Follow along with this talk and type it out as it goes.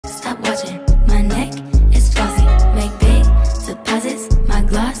stop watching. My neck is flossy, make big deposits. My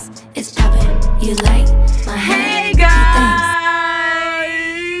gloss is popping. You like my Hey hair?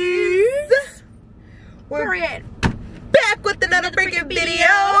 guys! We're back with another freaking video.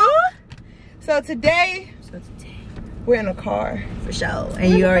 So today we're in a car. For sure.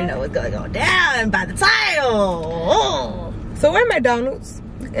 And you already know what's gonna go down by the title. So we're at McDonald's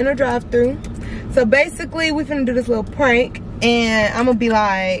in a drive-thru. So basically we finna do this little prank and I'm gonna be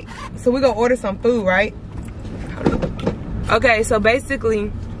like, so we gonna order some food, right? Okay, so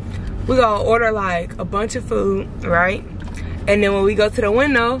basically we gonna order like a bunch of food, right? And then when we go to the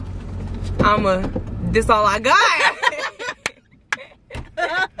window, this all I got.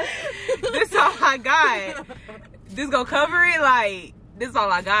 This all I got. This gonna cover it, like, this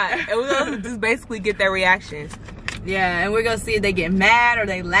all I got. And we're gonna just basically get their reactions. Yeah, and we're gonna see if they get mad or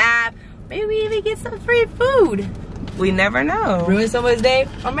they laugh. Maybe we even get some free food. We never know. Ruin someone's day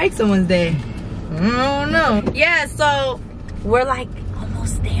or make someone's day. I don't know. Yeah, so we're like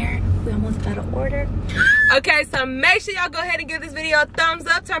almost there. We almost about to order. Okay, so make sure y'all go ahead and give this video a thumbs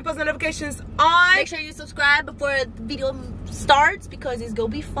up. Turn post notifications on. Make sure you subscribe before the video starts because it's gonna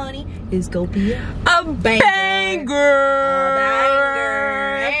be funny. It's gonna be a banger.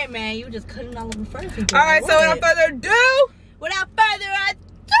 Hey man, you just cutting all over front of people. Alright, so without further ado,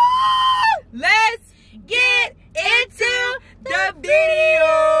 let's get into the video.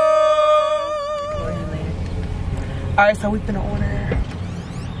 Alright, so we finna order.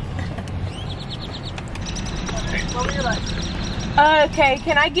 What would you like? Okay,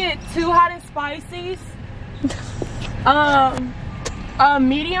 can I get 2 hot and spicies? A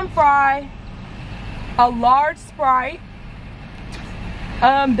medium fry, a large Sprite,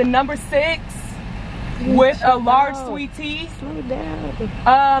 the number 6 with a large sweet tea. Slow down.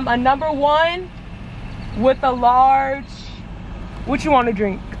 A number 1 with a large, what you want to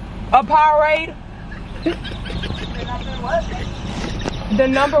drink? A Powerade? The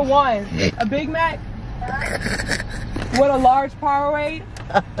number 1, a Big Mac with a large Powerade.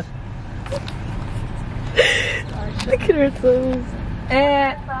 Look at her clothes.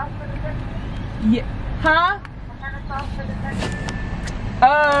 And yeah, huh?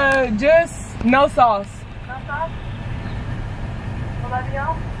 Just no sauce. No sauce? Will that be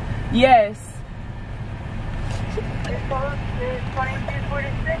all? Yes. It's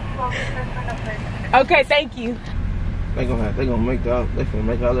 $22.46. Okay, thank you. They gonna make all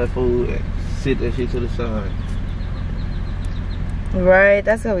that food and sit that shit to the side. Right,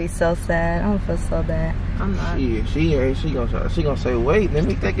 that's gonna be so sad. I don't feel so bad. I'm not. She gonna say, wait, let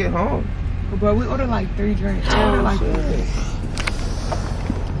me take it home. Bro, we ordered like 3 drinks. Oh, Like shit.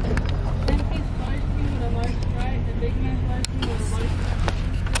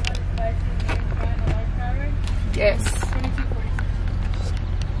 yes.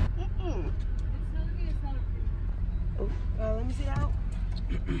 Let me see that out.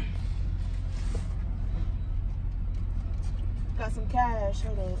 Got some cash.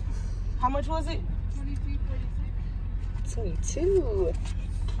 Hold on. How much was it? $22.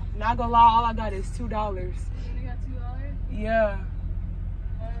 Not gonna lie, all I got is $2. You only got $2? Yeah.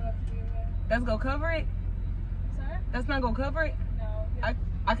 I don't know what to do with it. That's gonna cover it? Sorry? That's not gonna cover it? No.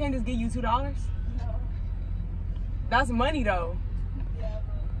 I can't just give you $2? No. That's money though. Yeah,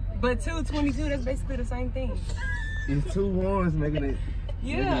 But 2.22, that's basically the same thing. It's 2 ones making it.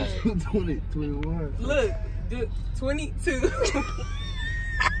 Yeah. 21. Look, dude, 22.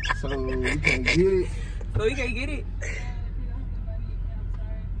 So we can get it. So you can't get it? if you don't have the money, I'm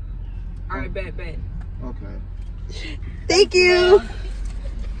sorry. Alright, bet. Okay. Thank you.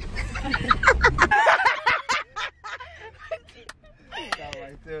 Stop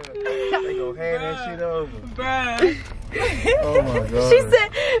right there. They gonna hand that shit over. Bruh. Oh my god. She said,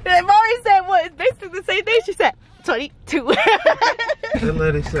 Mari said what? It's basically the same thing. She said 22. That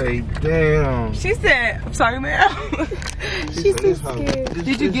lady say, damn. She said, I'm sorry, ma'am. She's so scared.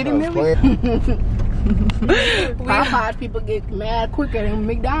 Did you get it, Millie? Popeyes people get mad quicker than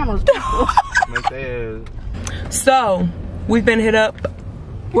McDonald's people. Make that So, we've been hit up.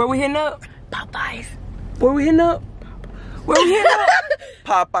 Where we hitting up? Popeyes. Where we hitting up? Where we hitting up?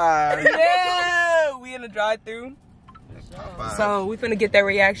 Popeye. Yeah, we in the drive-thru. So we finna get that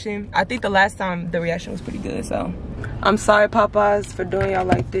reaction. I think the last time the reaction was pretty good, so I'm sorry Popeyes for doing y'all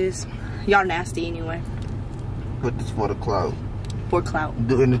like this. Y'all nasty anyway. Put this for the clout. For clout.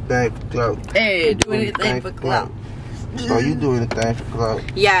 Do anything for clout. Hey, do anything for clout. So you do anything for clout?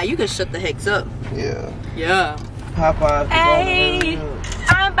 Yeah, you can shut the heck up. Yeah. Yeah. Popeye. Hey,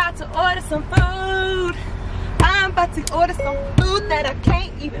 I'm about to order some food. I'm about to order some food that I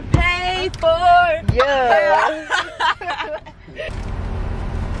can't even pay for. Yeah.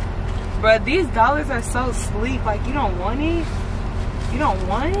 Bruh, these dollars are so sleep. Like, you don't want it? You don't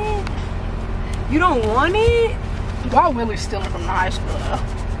want it? You don't want it? Why Willie's stealing from the high school though?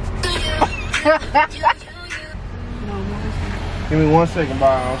 Give me 1 second,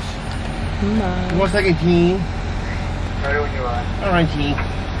 boss. 1 second, King. Ready when you are. All right, King.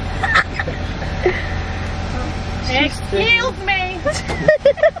 Excuse me.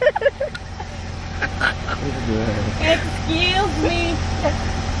 Excuse me.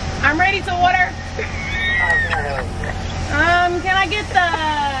 I'm ready to order. Can I get the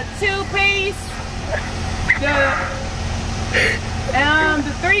 2-piece?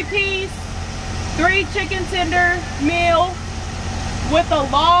 The 3-piece, 3 chicken tender meal with a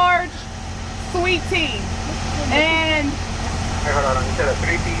large sweet tea. And hold on, you said a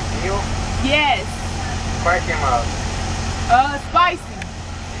 3-piece meal? yes. Spicy amount. Spicy.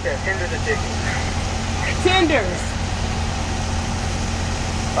 You said tenders or chicken? Tenders.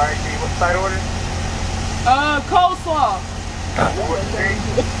 Spicy. What side order? Coleslaw.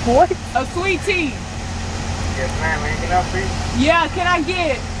 What? A sweet tea. Yes, ma'am. Anything else, please? Yeah, can I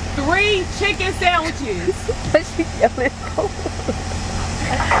get 3 chicken sandwiches?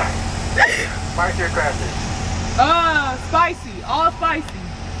 Spicy or crafty? Spicy. All spicy.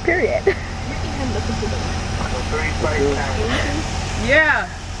 Period. So 3 spicy sandwiches. Yeah.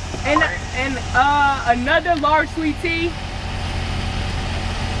 And another large sweet tea.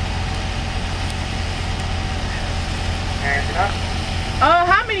 Anything else?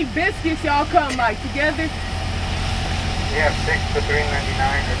 How many biscuits y'all come like together? We have 6 for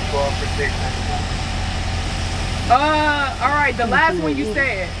 $3.99 or 12 for $6.99. All right, the last one you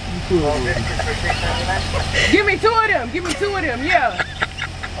said. 12 biscuits for $6.99? Give me 2 of them. Give me 2 of them. Yeah.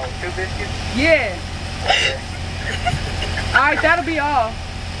 Oh, 2 biscuits? Yeah. Okay. All right, that'll be all.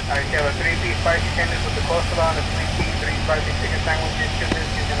 Alright, you have a 3-piece spicy tenders with the coleslaw and a sweet tea, 3 spicy chicken sandwiches, 2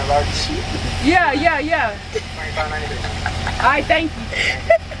 biscuits, and a large cheese. Yeah. $25.93. All right, thank you.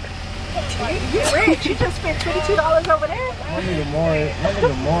 You rich. You just spent $22 over there. My nigga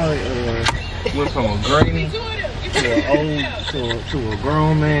Maury went from a granny to a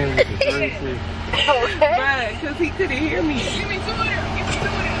grown man with a great shit. Okay. Right, because he couldn't hear me. Give me 2 of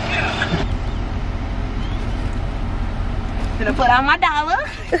them. Gonna put out my dollar.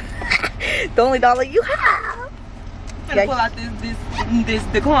 The only dollar you have. I'm gonna pull out this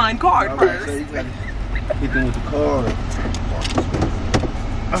declined card first. So you gotta hit them with the card.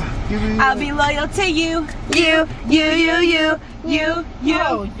 I'll be loyal to you. You. Y'all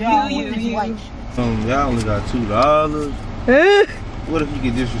only got $2. What if you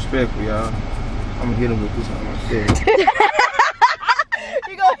get disrespectful, y'all? I'm gonna hit him with this on my set.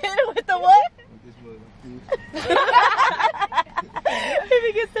 You gonna hit it with the what? If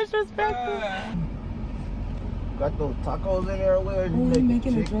he gets disrespectful. Got those tacos in there. Where you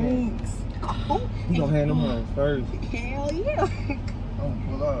making the drinks. You gonna hand them on first. Hell yeah. I'm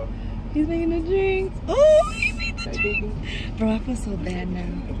pull up. He's making the drinks. Oh, he made the drinks. Bro, I feel so bad now.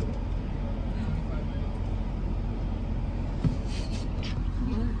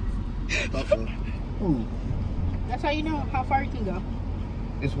 Ooh. That's how you know how far you can go.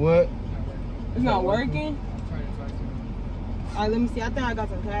 It's what? It's not working? Alright, let me see. I think I got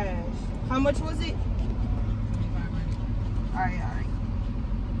some cash. How much was it? Alright.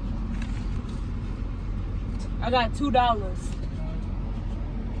 I got $2.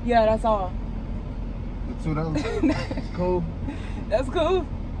 Yeah, that's all. $2. Cool. That's cool.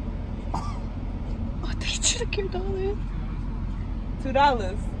 Oh, they took your dollar.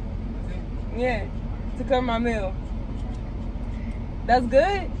 $2. Yeah, to cover my meal. That's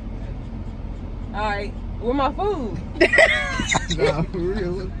good? Alright, where my food? Nah, for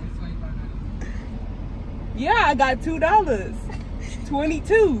real. Yeah, I got $2.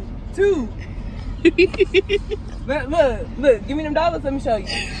 22. 2. Look, give me them dollars, let me show you.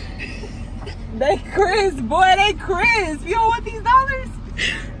 They crisp, boy, they crisp. You don't want these dollars?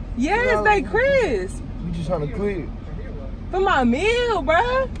 Yes, they crisp. You just trying to clear. For my meal,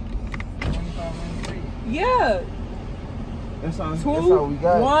 bruh. Yeah. That's all 2, we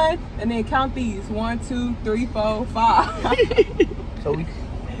got. 1, and then count these. 1, 2, 3, 4, 5. So we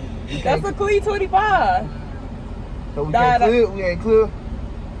That's a clean 25. So we can't clear? We ain't clear?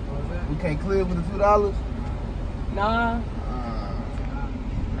 We can't clear with the $2? Nah.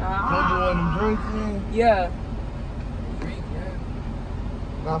 Don't do one of them drinks in? Yeah.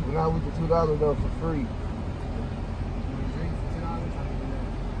 Not with the $2 though, for free.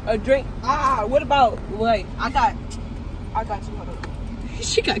 A drink. What about, wait, I got you. Hold on.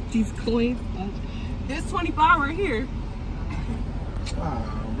 She got these coins. This 25 right here. Bro,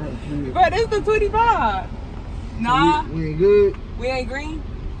 Bro, this the 25. Nah. So we ain't good? We ain't green?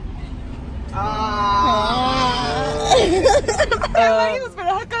 He was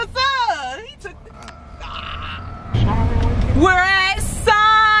gonna hook us up. He took the... We're at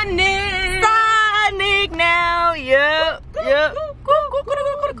Sonic. Sonic now. Yep. Yep.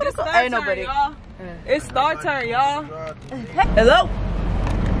 It's start Ain't turn, nobody. y'all. It's start turn, y'all. Hello.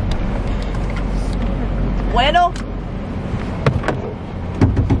 Bueno.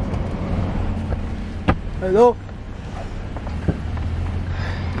 Hello.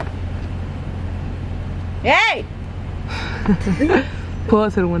 Hey. Pull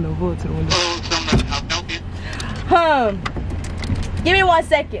it to the window. Pull it to the window. Give me 1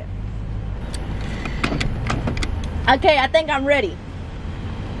 second. Okay, I think I'm ready.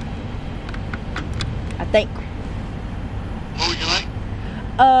 I think. What would you like?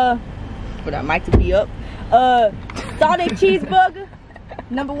 For that mic to be up. Sonic cheeseburger,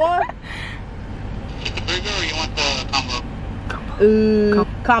 #1. Burger or you want the combo?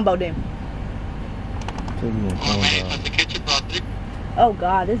 Combo then. With the ketchup or Oh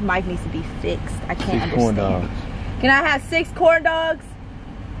God, this mic needs to be fixed. I can't 6 corn understand. dogs. Can I have 6 corn dogs?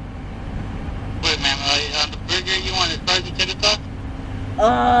 Wait, ma'am, on the burger you want it fries and tater tots?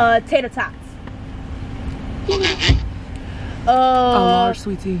 Tater tots. Okay, drink. A large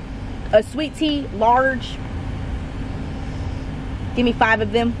sweet tea. A sweet tea, large. Give me 5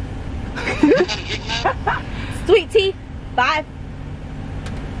 of them. What kind of drink, ma'am? Sweet tea, 5.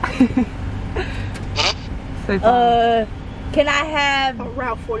 What else? Say five. Can I have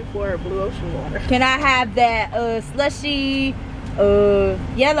Route 44 Blue Ocean water. Can I have that slushy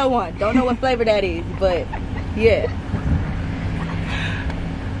yellow one? Don't know what flavor that is, but yeah.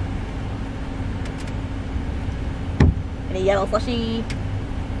 Any yellow slushy?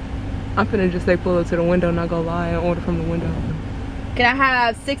 I'm finna just say pull it to the window, not gonna lie, and order from the window. Can I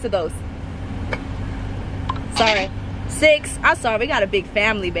have 6 of those? Sorry. 6. I'm sorry, we got a big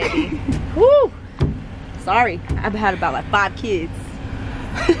family, baby. Woo! Sorry, I've had about like 5 kids.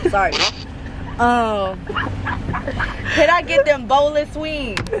 Sorry. Can I get them boneless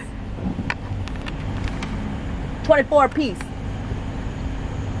wings? 24 a piece.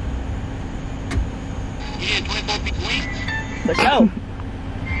 You need 24 piece wings? For sure.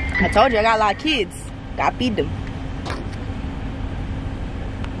 I told you I got a lot of kids. Gotta feed them.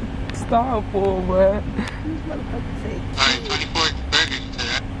 Styrofoam, bruh. Alright, 24 burgers, you said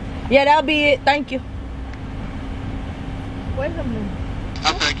that? Yeah, that'll be it. Thank you. Wait a minute.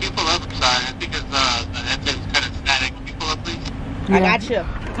 I'm sorry, can you pull up? Sorry, I think it's, the headset's kind of static. Can you pull up, please? I got you.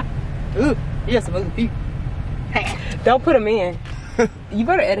 Ooh, you got some other people. Don't put them in. You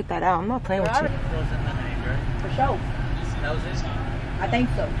better edit that out. I'm not playing with you. For sure. I think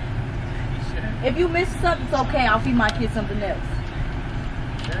so. If you miss something, it's okay. I'll feed my kids something else.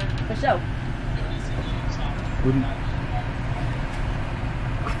 For sure.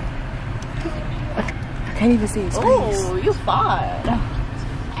 I can't even see his face. Oh, you fine.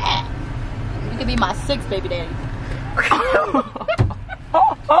 You can be my 6th baby daddy.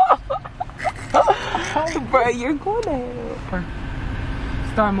 Bro, you're going to hell.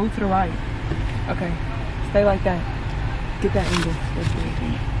 Start, move to the right. Okay. Stay like that. Get that angle.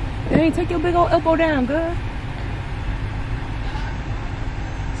 Hey, take your big old elbow down, good.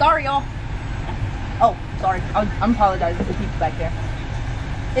 Sorry, y'all. Oh, sorry. I'm apologizing to the people back there.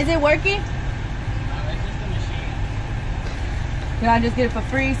 Is it working? Can I just get it for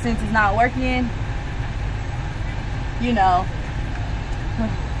free since it's not working? You know.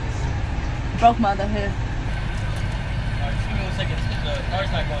 Broke mother here. Just give me 1 second. The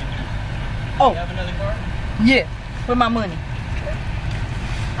car's not going through. Oh. You have another car? Yeah. With my money.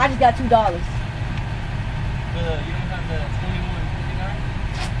 I just got $2. You don't have the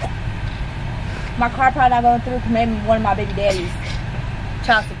 2159? My car probably not going through because maybe one of my baby daddies.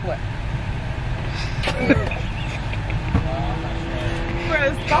 Child support.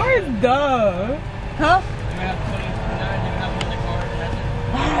 Bro, Star is dumb. Huh? You have 2029, you have another car that has it?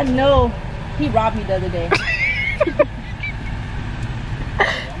 Ah, no. He robbed me the other day. I'm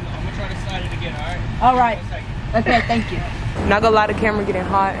gonna try to slide it again, alright? Alright. 1 second. Okay, thank you. Not gonna lie, the camera getting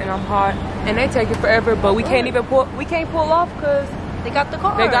hot and I'm hot. And they take it forever, but we can't even pull off because They got the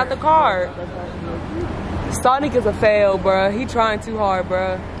car. they got the card. Sonic is a fail, bruh. He trying too hard,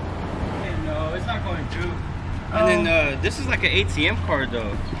 bruh. No, it's not going through. And then this is like an ATM card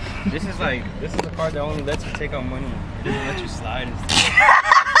though. This is a card that only lets you take out money. It doesn't let you slide and stuff.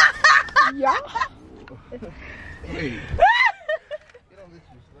 Yeah. Hey.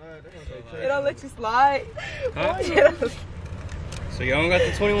 It don't let you slide. Huh? So y'all don't got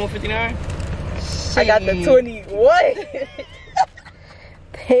the 2159? I got the 21.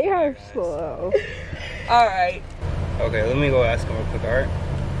 They are slow. Alright. Okay, let me go ask him real quick, alright?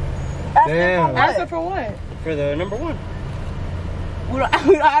 Damn. Ask her for what? For the number one. We don't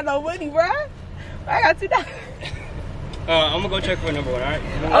have no money, bro. I got $2. I'm gonna go check for number one, alright?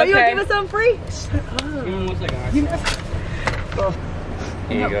 Oh, you gonna give us something free? Give me 1 second.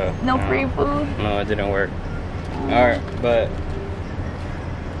 Here you go. No free food? No, it didn't work. Alright, but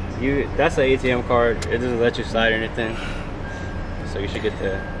that's an ATM card. It doesn't let you slide or anything. So you should get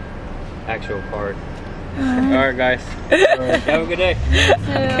the actual card. Alright guys. Have a good day.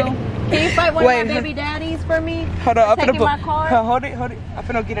 Can you fight one of my baby daddies for me? Hold on, I'm taking finna my card? hold it. I'm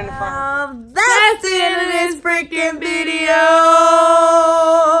finna get in the front. That's the end of this freaking video.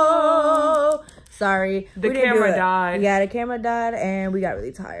 Sorry. The we didn't do camera it. died. Yeah, the camera died and we got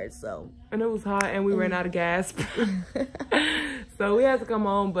really tired, so. And it was hot and we ran out of gas. So we had to come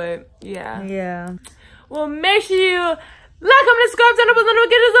home, but yeah. Yeah. Well, make sure you like, comment, subscribe, turn on the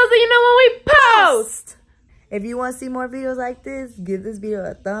notifications so you know when we post. If you want to see more videos like this, give this video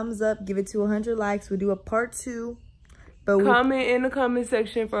a thumbs up. Give it to 100 likes. We'll do a part 2. But comment in the comment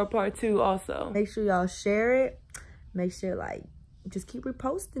section for a part 2 also. Make sure y'all share it. Make sure, like, just keep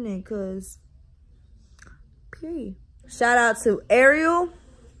reposting it, because, period. Shout out to Ariel.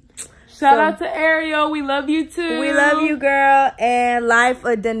 Shout out to Ariel. We love you too. We love you, girl. And Life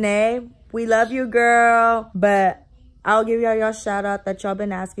of Danae. We love you, girl. But I'll give y'all shout out that y'all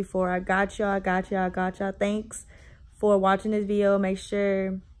been asking for. I got y'all. Thanks for watching this video. Make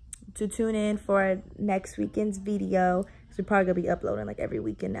sure to tune in for next weekend's video. We're probably gonna be uploading like every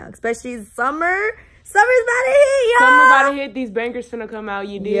weekend now, especially summer. Summer's about to hit, y'all. Summer about to hit. These bangers finna come out.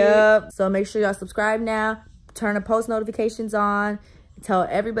 You did. Yep. So make sure y'all subscribe now. Turn the post notifications on. Tell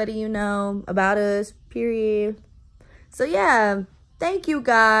everybody you know about us. Period. So yeah, thank you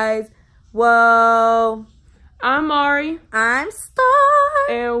guys. Well, I'm Mari. I'm Star.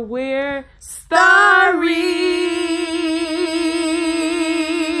 And we're Starry.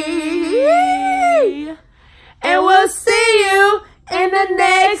 And we'll see you in the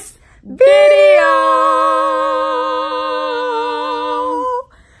next video.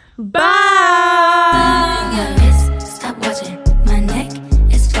 Bye.